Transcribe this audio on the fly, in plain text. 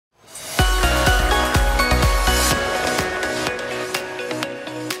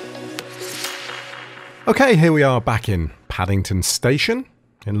Okay, here we are back in Paddington Station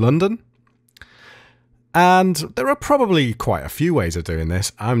in London. And there are probably quite a few ways of doing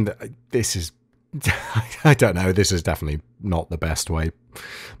this. This is, I don't know, this is definitely not the best way.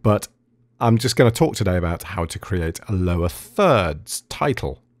 But I'm just going to talk today about how to create a lower thirds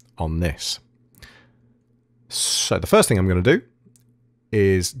title on this. So the first thing I'm going to do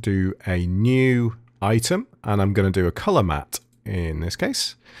is do a new item, and I'm going to do a color matte in this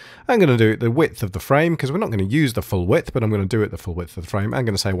case. I'm going to do the width of the frame because we're not going to use the full width, but I'm going to do it the full width of the frame. I'm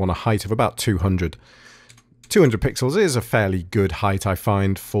going to say I want a height of about 200. 200 pixels is a fairly good height, I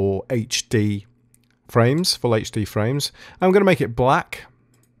find, for HD frames, full HD frames. I'm going to make it black.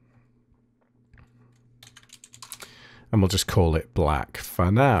 And we'll just call it black for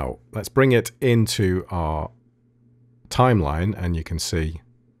now. Let's bring it into our timeline, and you can see,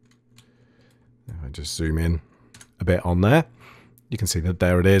 if I just zoom in a bit on there, you can see that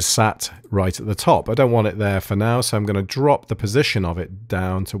there it is, sat right at the top. I don't want it there for now, so I'm going to drop the position of it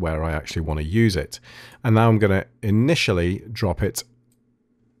down to where I actually want to use it. And now I'm going to initially drop it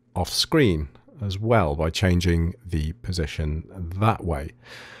off screen as well by changing the position that way.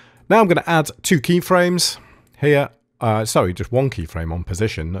 Now I'm going to add two keyframes here. Sorry, just one keyframe on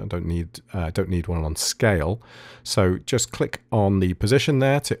position. I don't need one on scale. So just click on the position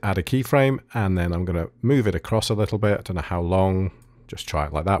there to add a keyframe, and then I'm going to move it across a little bit. I don't know how long. Just try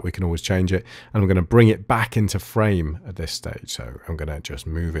it like that. We can always change it. And I'm going to bring it back into frame at this stage. So I'm going to just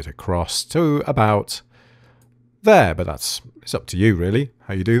move it across to about there. But it's up to you, really,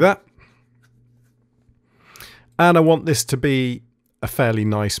 how you do that. And I want this to be a fairly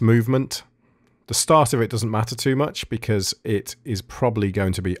nice movement. The start of it doesn't matter too much because it is probably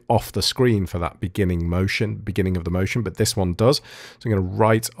going to be off the screen for that beginning of the motion, but this one does. So I'm going to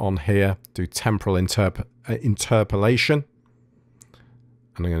write on here, do temporal interpolation,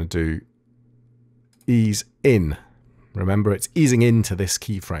 and I'm going to do ease in. Remember, it's easing into this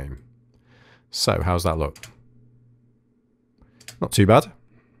keyframe. So how's that look? Not too bad.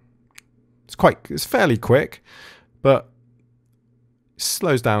 It's fairly quick, but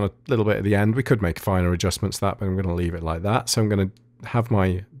slows down a little bit at the end. We could make finer adjustments to that, but I'm going to leave it like that. So I'm going to have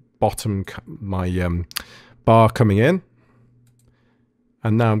my bar coming in,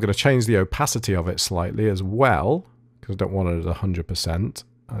 and now I'm going to change the opacity of it slightly as well because I don't want it at 100%.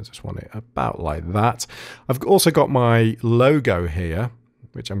 I just want it about like that. I've also got my logo here,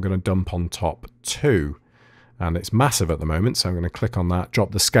 which I'm going to dump on top too, and it's massive at the moment. So I'm going to click on that,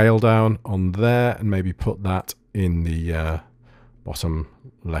 drop the scale down on there, and maybe put that in the bottom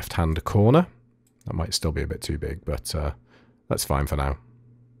left-hand corner. That might still be a bit too big, but that's fine for now.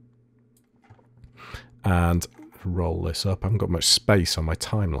 And roll this up. I haven't got much space on my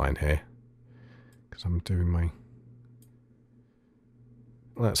timeline here because I'm doing my...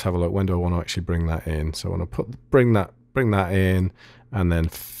 Let's have a look. When do I want to actually bring that in? So I want to bring that in, and then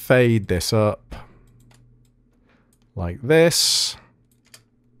fade this up like this.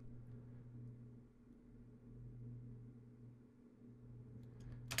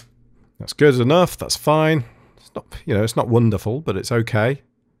 That's good enough. That's fine. It's not, it's not wonderful, but it's okay.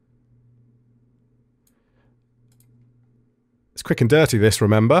 It's quick and dirty, this,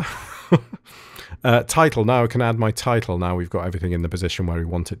 remember? Title. Now I can add my title. Now we've got everything in the position where we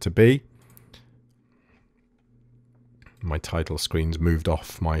want it to be. My title screen's moved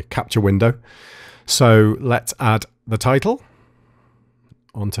off my capture window. So let's add the title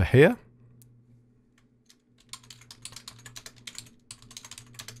onto here.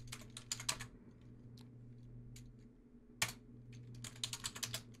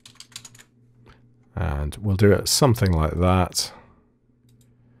 And we'll do it something like that.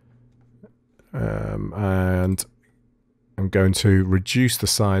 And I'm going to reduce the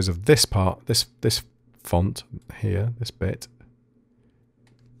size of this part, this font here, this bit.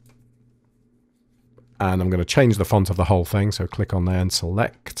 And I'm going to change the font of the whole thing. So click on there and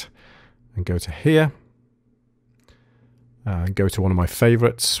select and go to here. And go to one of my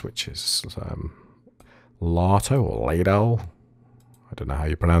favorites, which is Lato or Lado. I don't know how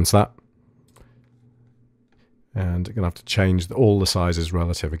you pronounce that. And I'm going to have to change all the sizes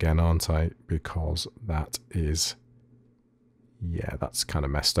relative again, aren't I? Because that is, yeah, that's kind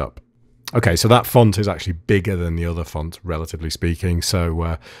of messed up. Okay, so that font is actually bigger than the other font, relatively speaking. So,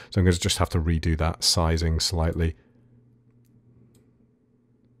 so I'm going to just have to redo that sizing slightly.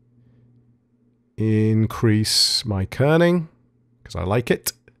 Increase my kerning, because I like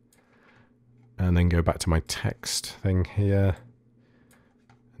it. And then go back to my text thing here.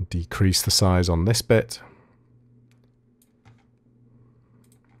 And decrease the size on this bit.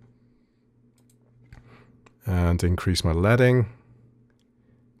 And increase my leading.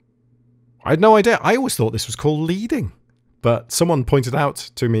 I had no idea. I always thought this was called leading. But someone pointed out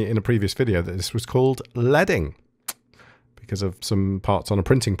to me in a previous video that this was called leading because of some parts on a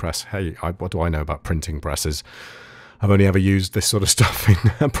printing press. Hey, what do I know about printing presses? I've only ever used this sort of stuff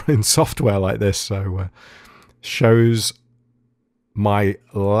in software like this, so shows my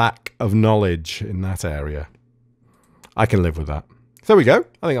lack of knowledge in that area. I can live with that. There we go.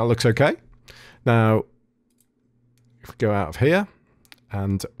 I think that looks okay. Now, if we go out of here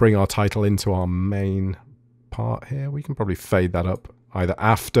and bring our title into our main part here, we can probably fade that up either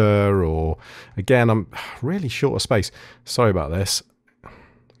after or, again, I'm really short of space. Sorry about this. I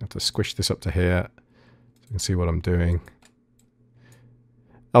have to squish this up to here so you can see what I'm doing.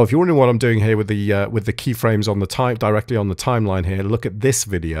 Oh, if you're wondering what I'm doing here with the keyframes on the directly on the timeline here, look at this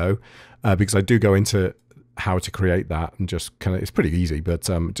video because I do go into how to create that and just kind of, it's pretty easy, but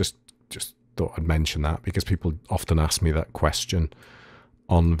just thought I'd mention that because people often ask me that question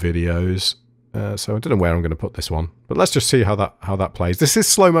on videos. So I don't know where I'm going to put this one, but let's just see how that plays. This is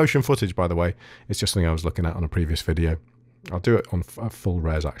slow motion footage, by the way. It's just something I was looking at on a previous video. I'll do it on full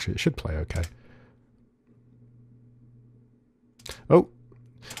res. Actually, it should play okay. Oh,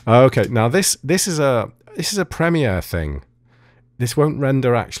 okay. Now this is a Premiere thing. This won't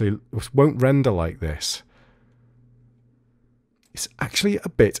render like this. It's actually a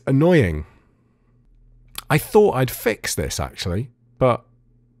bit annoying. I thought I'd fix this actually, but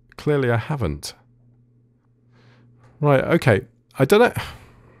clearly I haven't. Right, okay. I don't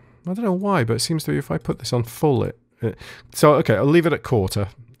know why, but it seems to be if I put this on full, so okay, I'll leave it at quarter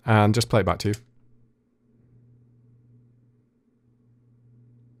and just play it back to you.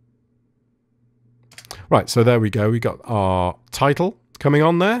 Right, so there we go. We got our title coming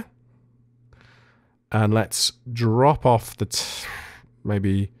on there. And let's drop off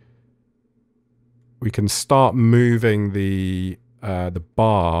maybe we can start moving the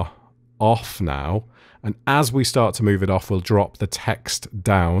bar off now. And as we start to move it off, we'll drop the text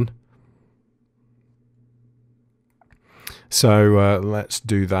down. So let's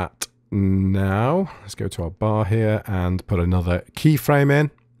do that now. Let's go to our bar here and put another keyframe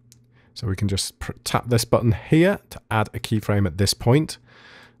in. So we can just tap this button here to add a keyframe at this point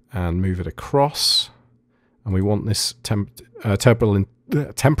and move it across. And we want this temporal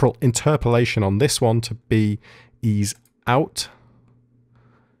interpolation on this one to be ease out.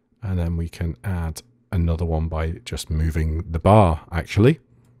 And then we can add another one by just moving the bar, actually.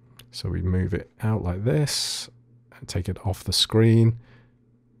 So we move it out like this and take it off the screen.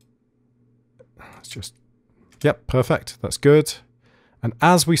 Let's just, yep, perfect. That's good. And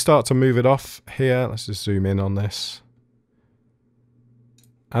as we start to move it off here, let's just zoom in on this.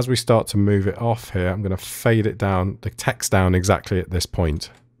 As we start to move it off here, I'm going to fade it down, the text down exactly at this point.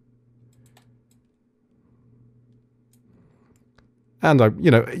 And you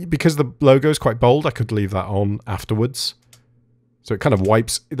know, because the logo is quite bold, I could leave that on afterwards. So it kind of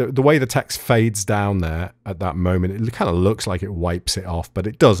wipes, the way the text fades down there at that moment, it kind of looks like it wipes it off, but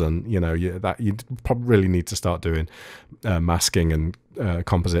it doesn't. You know, you probably really need to start doing masking and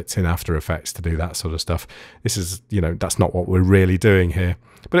composites in After Effects to do that sort of stuff. This is, you know, that's not what we're really doing here.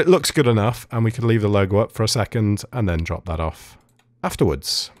 But it looks good enough, and we could leave the logo up for a second and then drop that off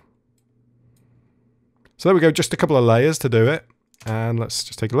afterwards. So there we go, just a couple of layers to do it. And let's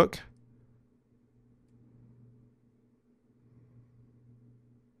just take a look.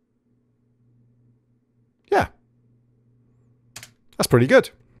 Yeah, that's pretty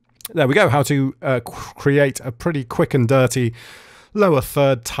good. There we go, how to create a pretty quick and dirty lower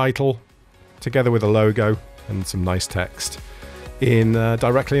third title together with a logo and some nice text in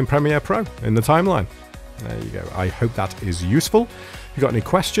directly in Premiere Pro in the timeline. There you go. I hope that is useful. If you've got any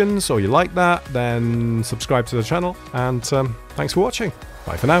questions or you like that, then subscribe to the channel, and thanks for watching.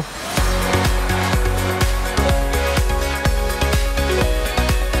 Bye for now.